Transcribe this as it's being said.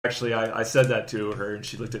Actually, I said that to her, and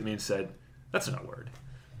she looked at me and said, "That's not a word."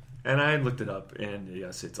 And I looked it up, and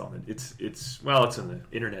yes, it's on the it's in the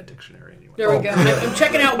Internet Dictionary anyway. There we go. I'm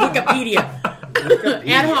checking out Wikipedia.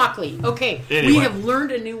 Ad hocly. Okay, anyway. We have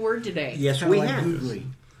learned a new word today. Yes, we have.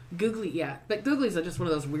 Googly, yeah. But googlies are just one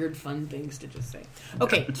of those weird, fun things to just say.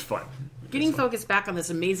 Okay. It's fun. Getting focused back on this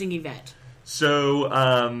amazing event. So,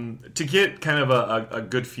 to get kind of a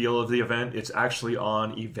good feel of the event, it's actually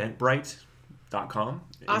on eventbrite.com.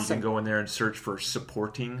 Awesome. And you can go in there and search for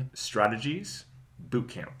Supporting Strategies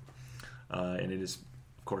Bootcamp. And it is,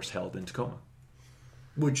 of course, held in Tacoma.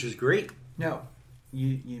 Which is great. Now,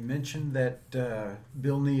 you mentioned that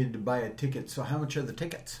Bill needed to buy a ticket. So how much are the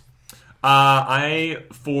tickets?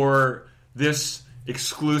 For this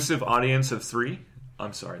exclusive audience of 3,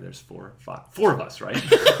 I'm sorry, there's 4 of us, right?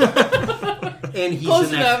 And he's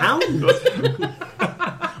Close an enough. accountant.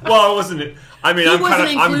 Well, I wasn't. I mean,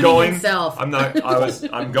 I'm going. Himself. I'm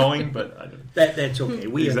going, but I don't. That's okay.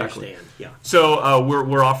 We Exactly. understand. Yeah. So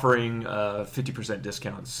we're offering 50%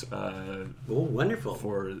 discounts. Wonderful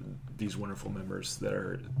for these wonderful members that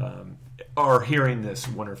are hearing this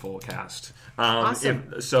wonderful cast.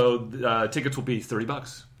 Awesome. Tickets will be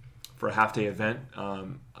 $30 for a half day event.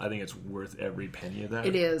 I think it's worth every penny of that.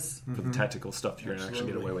 It is for the tactical stuff you're going to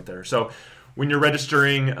actually get away with there. So when you're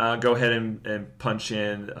registering, go ahead and punch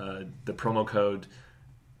in the promo code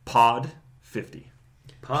POD50.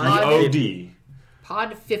 POD.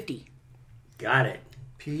 Pod 50. Got it.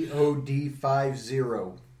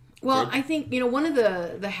 POD50. Well, I think, one of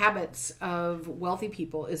the habits of wealthy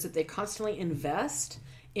people is that they constantly invest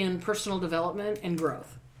in personal development and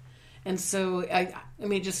growth. And so, I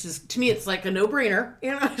mean, to me, it's like a no-brainer,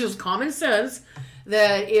 just common sense,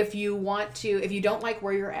 that if you don't like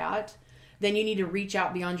where you're at, then you need to reach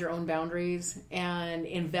out beyond your own boundaries and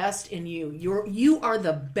invest in you. You are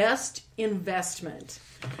the best investment.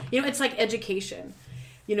 It's like education.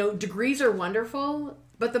 Degrees are wonderful,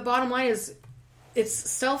 but the bottom line is it's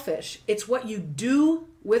selfish. It's what you do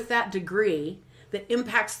with that degree that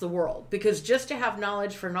impacts the world. Because just to have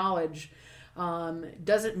knowledge for knowledge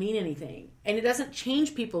doesn't mean anything. And it doesn't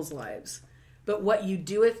change people's lives. But what you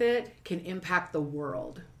do with it can impact the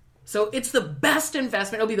world. So it's the best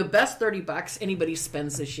investment. It'll be the best $30 anybody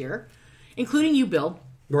spends this year, including you, Bill.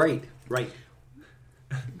 Right.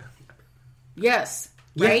 Yes.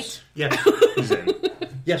 Right? Yes.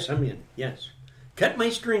 Yes, I'm in. Yes. Cut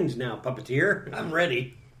my strings now, puppeteer. I'm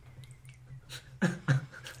ready.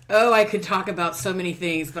 Oh, I could talk about so many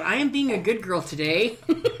things, but I am being a good girl today.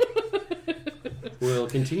 We'll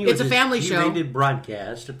continue It's with a family this show. G-rated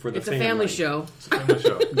broadcast for the It's a family show. It's a family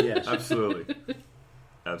show. Yes.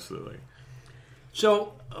 Absolutely.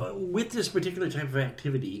 So, with this particular type of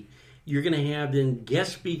activity, you're going to have then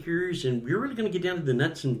guest speakers, and we're really going to get down to the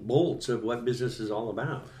nuts and bolts of what business is all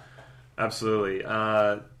about. Absolutely.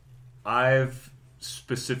 I've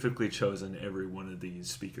specifically chosen every one of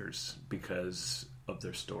these speakers because of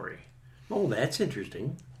their story. Oh, that's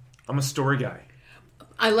interesting. I'm a story guy.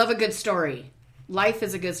 I love a good story. Life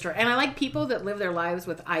is a good story. And I like people that live their lives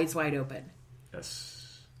with eyes wide open. Yes.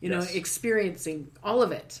 Experiencing all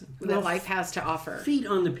of it that life has to offer. Feet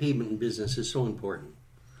on the pavement in business is so important.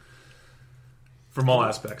 From all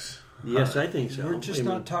aspects. Yes, I think so. We're just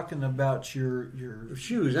not talking about your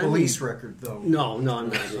shoes, police record, though. No, I'm not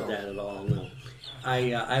with that at all, no.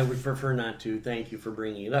 I would prefer not to. Thank you for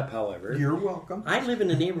bringing it up, however. You're welcome. I live in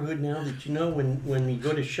a neighborhood now that, when you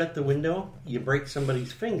go to shut the window, you break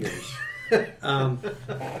somebody's fingers.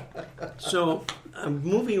 So, I'm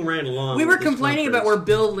moving right along. We were complaining about where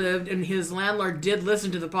Bill lived, and his landlord did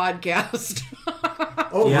listen to the podcast.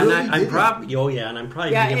 Oh, yeah, really? and I'm probably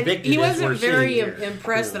being evicted. He wasn't very impressed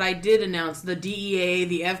impressed that I did announce the DEA,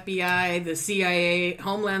 the FBI, the CIA,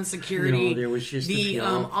 Homeland Security, there was just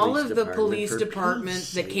all of the police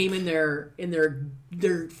department that came in their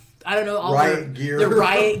I don't know, all riot their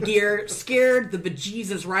riot gear, scared the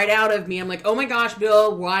bejesus right out of me. I'm like, oh my gosh,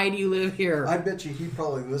 Bill, why do you live here? I bet you he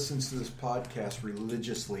probably listens to this podcast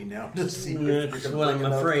religiously now to see if That's you're what going to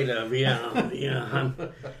I'm afraid of. Yeah.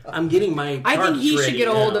 I'm getting my. I think he ready should get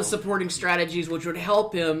a hold now. of Supporting Strategies, which would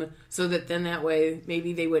help him, so that way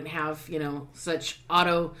maybe they wouldn't have such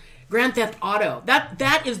Grand Theft Auto.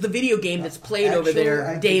 That is the video game that's played over there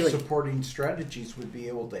I daily. Think Supporting Strategies would be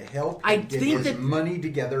able to help I him get think his that- money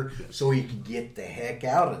together so he can get the heck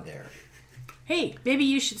out of there. Hey, maybe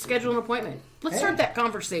you should schedule an appointment. Let's start that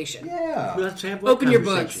conversation. Yeah. Let's have Open your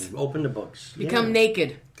conversation. books. Open the books. Become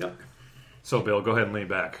naked. Yep. So, Bill, go ahead and lean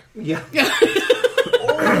back. Yeah. Okay,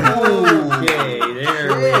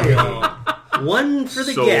 there we go. One for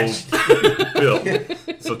the guest. Bill,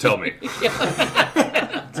 so tell me.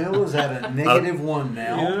 Phil is at a -1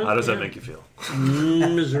 now. How does that make you feel?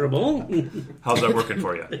 Miserable. How's that working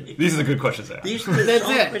for you? These are the good questions to ask.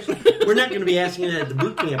 That's it. We're not going to be asking that at the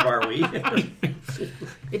boot camp, are we?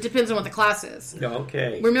 It depends on what the class is.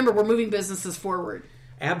 Okay. Remember, we're moving businesses forward.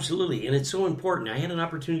 Absolutely, and it's so important. I had an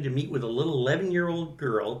opportunity to meet with a little 11-year-old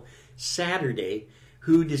girl Saturday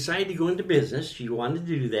who decided to go into business. She wanted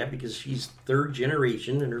to do that because she's third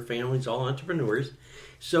generation and her family's all entrepreneurs.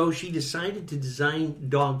 So she decided to design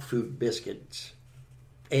dog food biscuits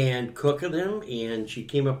and cook them, and she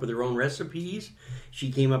came up with her own recipes.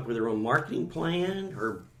 She came up with her own marketing plan.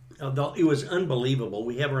 It was unbelievable.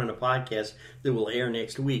 We have her on a podcast that will air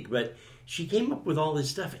next week, but she came up with all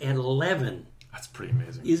this stuff at 11. That's pretty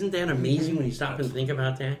amazing. Isn't that amazing when you stop and think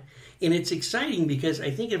about that? And it's exciting because I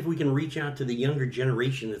think if we can reach out to the younger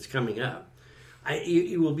generation that's coming up,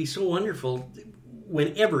 it will be so wonderful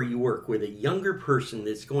whenever you work with a younger person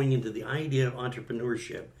that's going into the idea of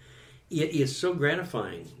entrepreneurship. It is so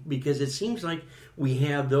gratifying because it seems like we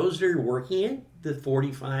have those that are working in the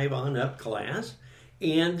 45 on up class,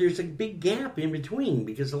 and there's a big gap in between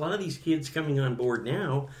because a lot of these kids coming on board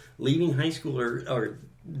now, leaving high school or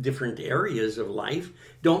different areas of life,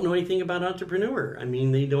 don't know anything about entrepreneur. I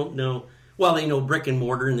mean, they don't know. Well, they know brick and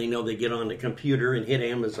mortar, and they know they get on the computer and hit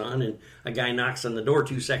Amazon, and a guy knocks on the door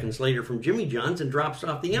 2 seconds later from Jimmy John's and drops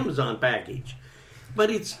off the Amazon package.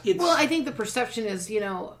 But it's well, I think the perception is,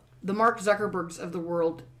 the Mark Zuckerbergs of the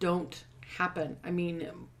world don't happen. I mean,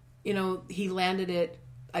 he landed it.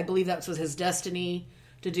 I believe that was his destiny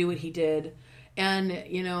to do what he did, and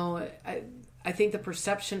I think the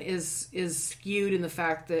perception is skewed in the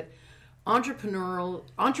fact that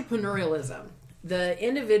entrepreneurialism, the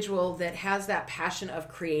individual that has that passion of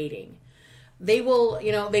creating, they will,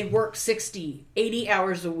 they work 60, 80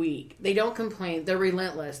 hours a week. They don't complain. They're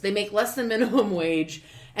relentless. They make less than minimum wage,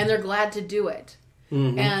 and they're glad to do it.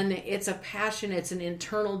 Mm-hmm. And it's a passion. It's an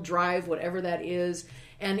internal drive, whatever that is.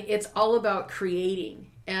 And it's all about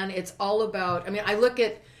creating. And it's all about, I look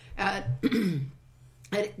at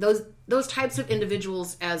those types of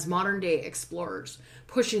individuals as modern day explorers,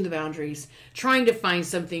 pushing the boundaries, trying to find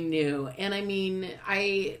something new. And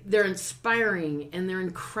they're inspiring and they're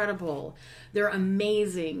incredible. They're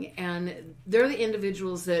amazing. And they're the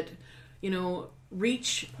individuals that, they'll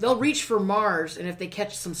reach for Mars. And if they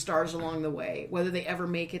catch some stars along the way, whether they ever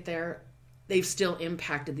make it there, they've still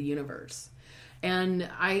impacted the universe. And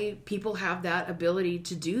people have that ability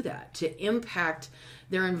to do that, to impact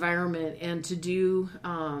their environment and to do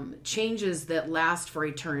changes that last for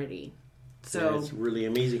eternity. So that's really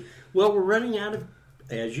amazing. Well, we're running out of,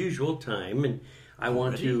 as usual, time, and I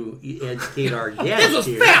want to educate our guest this was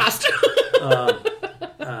here. Fast.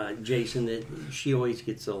 Jason, that she always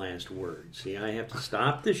gets the last word. See, I have to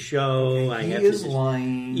stop the show. He is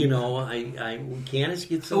lying. Candace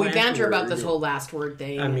gets the last word. We banter about this whole last word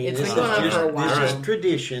thing. It's this been going on for a while. This is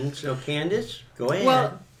tradition. So, Candace, go ahead.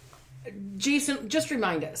 Well, Jason, just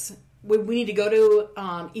remind us. We need to go to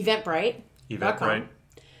Eventbrite. Eventbrite.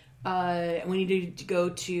 We need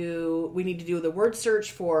to do the word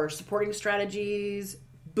search for Supporting Strategies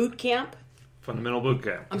Boot Camp. Fundamental Boot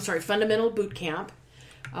Camp. I'm sorry, Fundamental Boot Camp.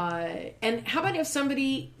 And how about if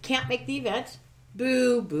somebody can't make the event?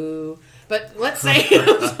 Boo, boo. But let's say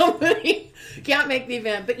somebody can't make the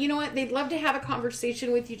event. But you know what? They'd love to have a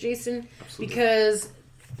conversation with you, Jason, Absolutely. Because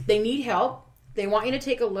they need help. They want you to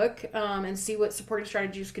take a look and see what Supporting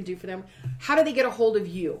Strategies can do for them. How do they get a hold of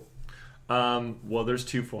you? Well, there's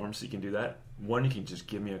 2 forms you can do that. One, you can just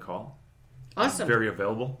give me a call. Awesome. I'm very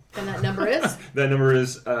available. And that number is? That number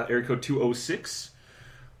is area code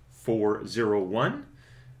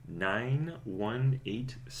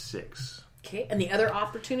 206-401-9186. Okay. And the other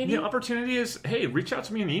opportunity? The opportunity is, hey, reach out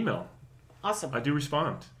to me in email. Awesome. I do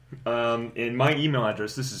respond. And my email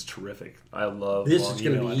address, this is terrific. I love this long is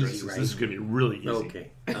going to email be addresses. easy, right? This is going to be really easy.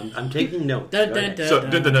 Okay. I'm taking notes. Dun, dun, dun, So,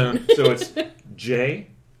 dun. So it's JFREILINGER.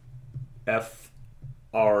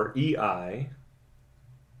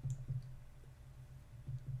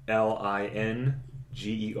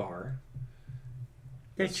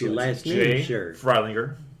 That's your last J. name, sure.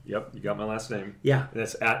 Freilinger. Yep, you got my last name. Yeah. And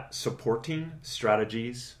that's at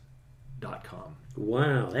supportingstrategies.com.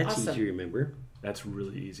 Wow, that's Awesome. easy to remember. That's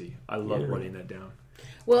really easy. I love writing that down.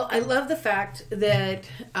 Well, I love the fact that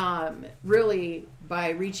really by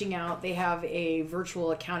reaching out, they have a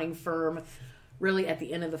virtual accounting firm really at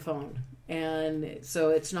the end of the phone. And so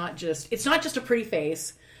it's not just a pretty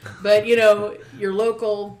face, but you're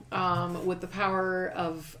local with the power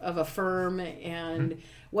of a firm, and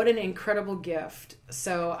what an incredible gift.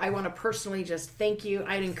 So I want to personally just thank you.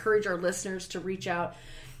 I'd encourage our listeners to reach out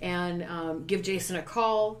and give Jason a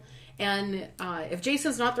call And if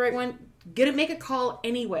Jason's not the right one, make a call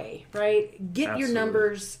anyway, right? Get your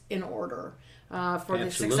numbers in order for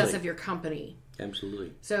the success of your company.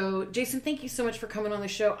 Absolutely. So, Jason, thank you so much for coming on the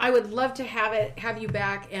show. I would love to have you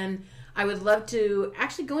back, and I would love to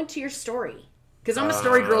actually go into your story, because I'm a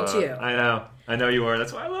story girl too. I know you are.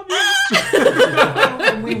 That's why I love you.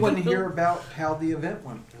 And we want to hear about how the event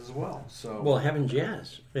went as well. So, well, having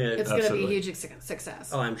jazz, it's going to be a huge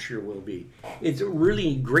success. Oh, I'm sure it will be. It's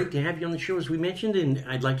really great to have you on the show, as we mentioned, and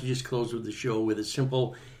I'd like to just close with the show with a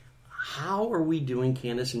simple: how are we doing,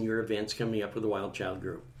 Candace, in your events coming up with the Wild Child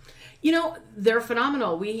Group? You know, they're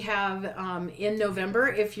phenomenal. We have in November,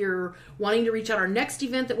 if you're wanting to reach out, our next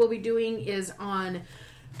event that we'll be doing is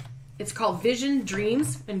it's called Vision,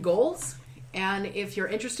 Dreams, and Goals. And if you're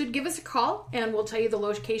interested, give us a call and we'll tell you the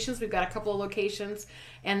locations. We've got a couple of locations,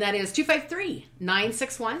 and that is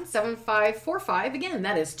 253-961-7545. Again,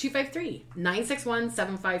 that is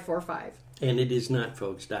 253-961-7545. And it is not,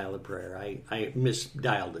 folks, dial a prayer. I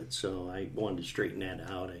misdialed it, so I wanted to straighten that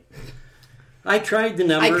out. I tried the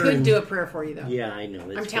number. I couldn't do a prayer for you, though. Yeah, I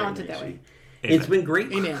know. I'm talented that way. It's been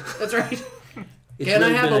great. Amen. That's right. Can I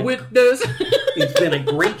have a witness? It's been a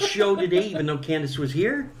great show today, even though Candace was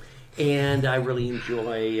here. And I really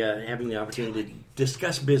enjoy having the opportunity to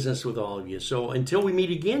discuss business with all of you. So until we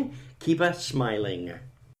meet again, keep us smiling.